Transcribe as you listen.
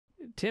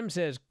Tim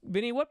says,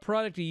 Vinny, what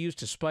product do you use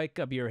to spike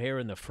up your hair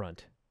in the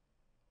front?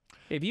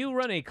 If you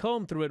run a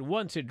comb through it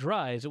once it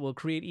dries, it will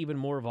create even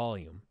more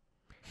volume.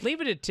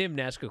 Leave it to Tim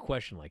to ask a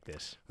question like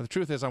this. Well, the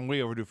truth is, I'm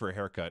way overdue for a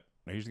haircut.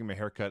 I usually get my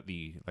haircut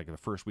the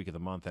first week of the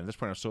month, and at this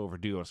point, I'm so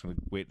overdue. I was going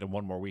to wait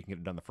one more week and get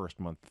it done the first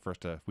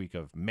week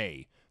of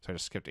May. So I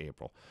just skipped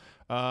April.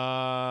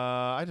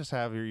 I just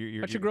have your. Why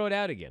don't you grow it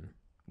out again?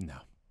 No.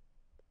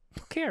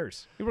 Who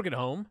cares? You work at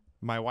home.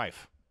 My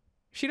wife.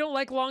 She don't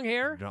like long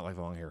hair. I don't like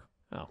long hair.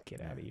 Oh,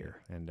 get out of here.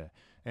 And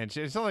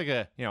it's not like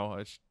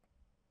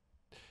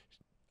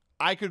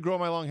I could grow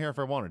my long hair if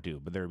I wanted to,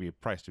 but there would be a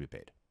price to be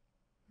paid.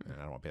 And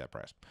I don't want to pay that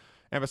price.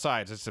 And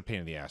besides, it's a pain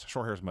in the ass.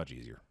 Short hair is much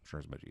easier.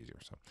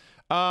 So,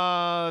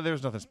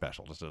 there's nothing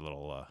special. Just a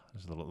little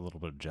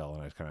bit of gel,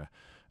 and it's kind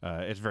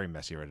of, it's very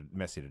messy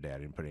today. I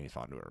didn't put any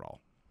thought into it at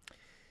all.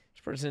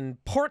 This person,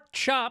 Pork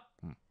Chop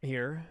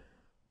here.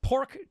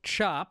 Pork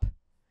Chop.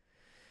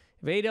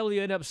 If AEW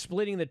end up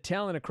splitting the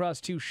talent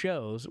across two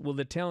shows, will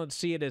the talent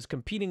see it as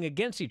competing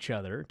against each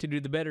other to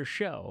do the better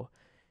show?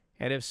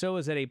 And if so,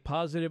 is that a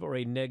positive or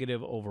a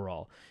negative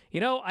overall?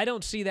 I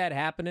don't see that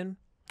happening.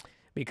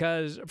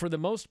 Because for the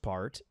most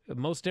part,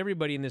 most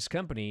everybody in this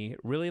company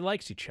really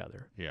likes each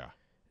other. Yeah.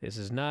 This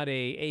is not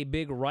a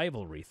big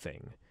rivalry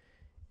thing.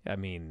 I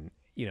mean,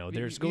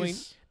 there's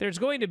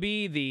going to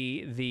be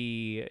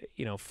the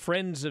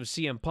friends of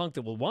CM Punk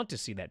that will want to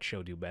see that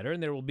show do better,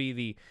 and there will be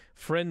the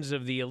friends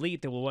of the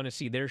Elite that will want to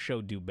see their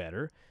show do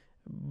better.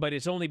 But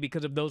it's only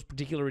because of those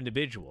particular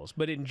individuals.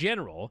 But in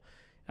general,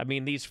 I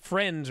mean, these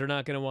friends are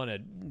not going to want to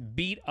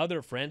beat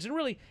other friends, and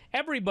really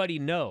everybody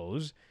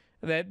knows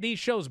that these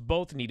shows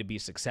both need to be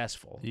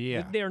successful.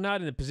 Yeah. They're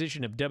not in the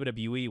position of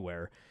WWE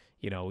where,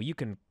 you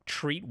can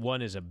treat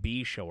one as a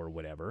B show or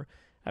whatever.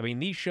 I mean,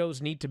 these shows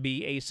need to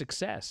be a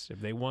success if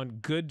they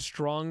want good,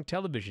 strong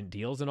television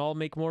deals and all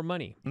make more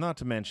money. Not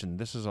to mention,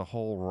 this is a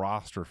whole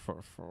roster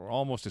for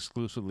almost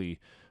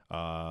exclusively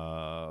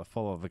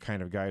full of the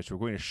kind of guys who are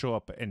going to show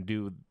up and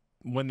do,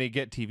 when they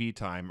get TV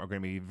time, are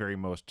going to be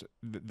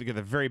they get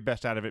the very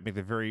best out of it, make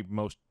the very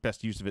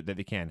best use of it that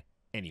they can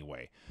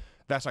anyway.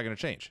 That's not going to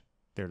change.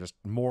 They're just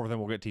more of them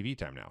will get TV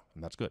time now,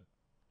 and that's good.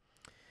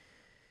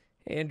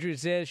 Andrew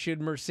says, should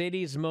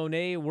Mercedes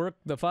Mone work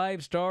the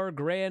 5-star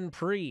Grand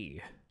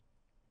Prix?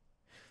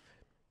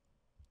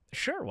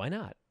 Sure, why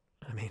not?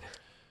 I mean,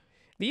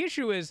 the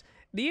issue is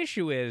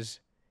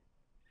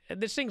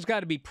this thing's got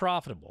to be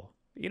profitable.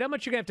 You know how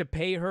much you're going to have to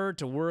pay her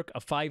to work a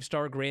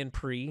 5-star Grand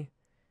Prix?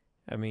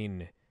 I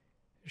mean,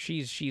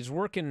 she's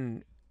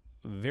working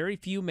very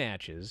few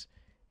matches.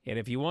 And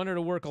if you want her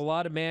to work a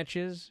lot of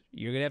matches,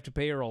 you're going to have to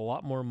pay her a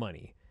lot more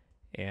money.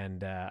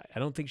 And I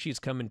don't think she's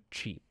coming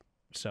cheap.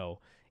 So,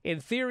 in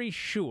theory,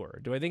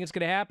 sure. Do I think it's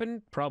going to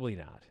happen? Probably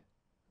not.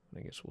 I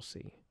guess we'll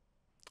see.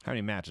 How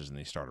many matches in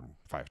the Stardom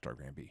 5-star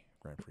Grand Prix?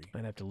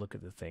 I'd have to look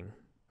at the thing.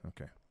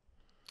 Okay.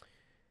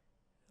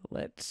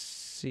 Let's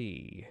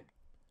see.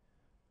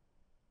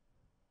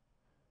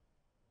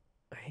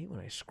 I hate when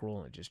I scroll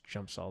and it just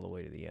jumps all the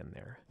way to the end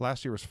there.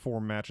 Last year was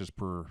 4 matches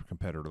per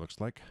competitor, looks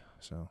like.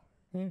 So,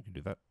 yeah, you can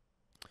do that.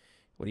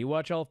 Will you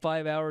watch all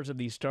 5 hours of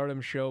the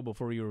Stardom show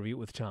before you review it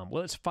with Tom?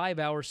 Well, it's 5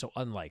 hours, so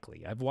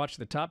unlikely. I've watched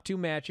the top 2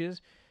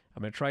 matches.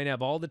 I'm going to try and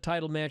have all the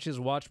title matches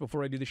watched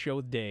before I do the show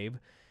with Dave,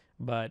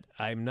 but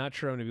I'm not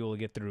sure I'm going to be able to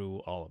get through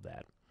all of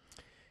that.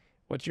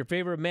 What's your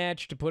favorite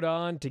match to put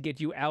on to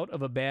get you out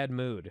of a bad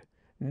mood?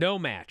 No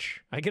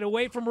match. I get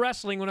away from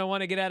wrestling when I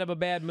want to get out of a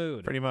bad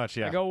mood. Pretty much,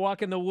 yeah. I go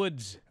walk in the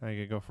woods. I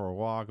could go for a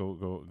walk,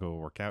 go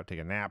work out, take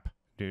a nap,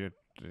 do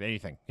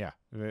anything. Yeah.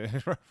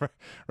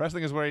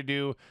 Wrestling is what I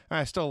do.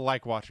 I still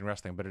like watching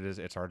wrestling, but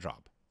it's our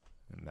job.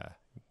 And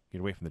get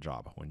away from the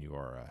job when you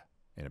are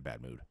in a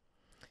bad mood.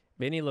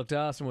 Vinny looked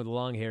awesome with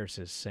long hair,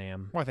 says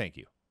Sam. Why, thank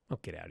you. Oh,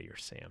 get out of here,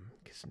 Sam.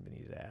 Kissing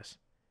Vinny's ass.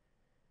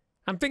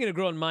 I'm thinking of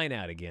growing mine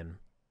out again.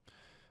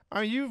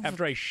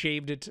 After I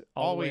shaved it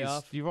all the way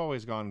off. You've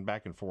always gone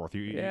back and forth.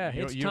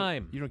 It's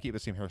time. You don't keep the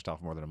same hairstyle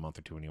for more than a month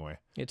or two anyway.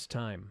 It's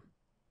time.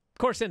 Of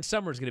course, then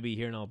summer's going to be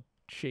here, and I'll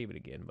shave it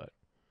again. But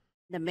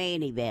the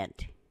main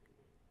event,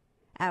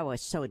 I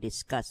was so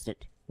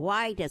disgusted.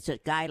 Why does a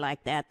guy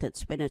like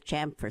that's been a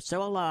champ for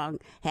so long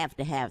have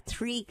to have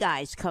 3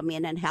 guys come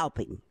in and help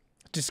him?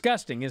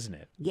 Disgusting, isn't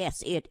it?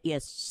 Yes, it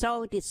is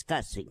so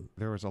disgusting.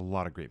 There was a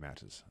lot of great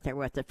matches. There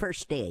was the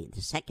first day.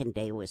 The second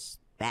day was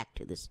back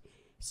to this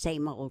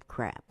same old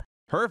crap.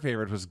 Her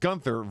favorite was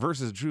Gunther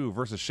versus Drew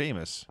versus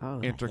Sheamus. Oh,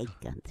 I hate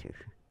Gunther.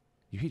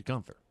 You hate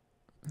Gunther?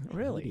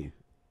 Really?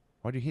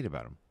 Why do you hate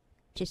about him?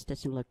 Just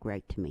doesn't look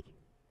right to me.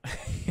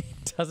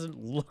 It doesn't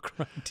look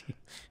right to you.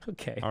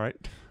 Okay. All right.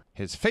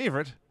 His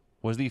favorite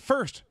was the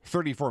first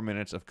 34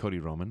 minutes of Cody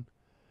Roman.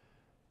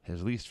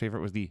 His least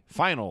favorite was the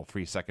final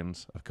 3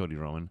 seconds of Cody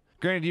Roman.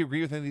 Granny, do you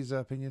agree with any of these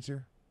opinions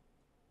here?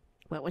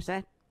 What was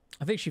that?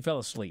 I think she fell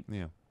asleep.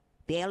 Yeah.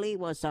 Bailey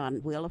was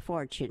on Wheel of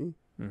Fortune.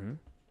 Mm-hmm.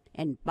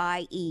 And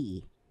by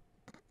E.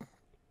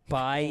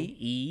 By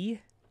E?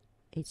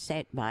 It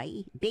said by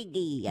E. Big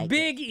E.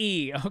 Big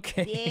E.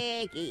 Okay.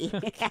 Big E.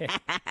 Okay.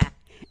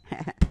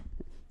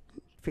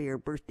 for your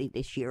birthday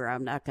this year,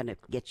 I'm not going to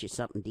get you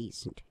something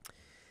decent.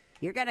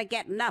 You're going to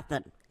get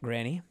nothing.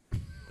 Granny.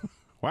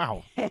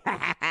 Wow.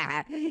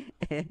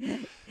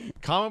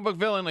 Comic book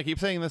villain, I keep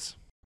saying this.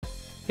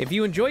 If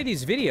you enjoy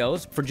these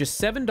videos, for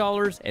just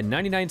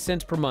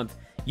 $7.99 per month,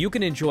 you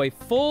can enjoy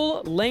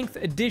full-length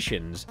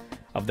editions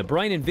of The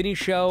Bryan and Vinny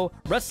Show,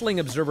 Wrestling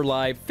Observer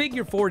Live,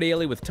 Figure 4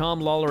 Daily with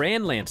Tom Lawler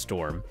and Lance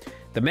Storm,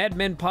 the Mad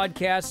Men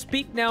Podcast,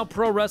 Speak Now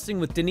Pro Wrestling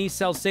with Denise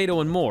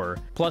Salcedo, and more,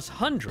 plus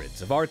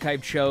hundreds of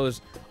archived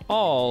shows,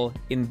 all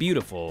in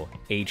beautiful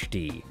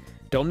HD.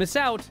 Don't miss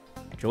out.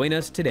 Join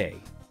us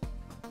today.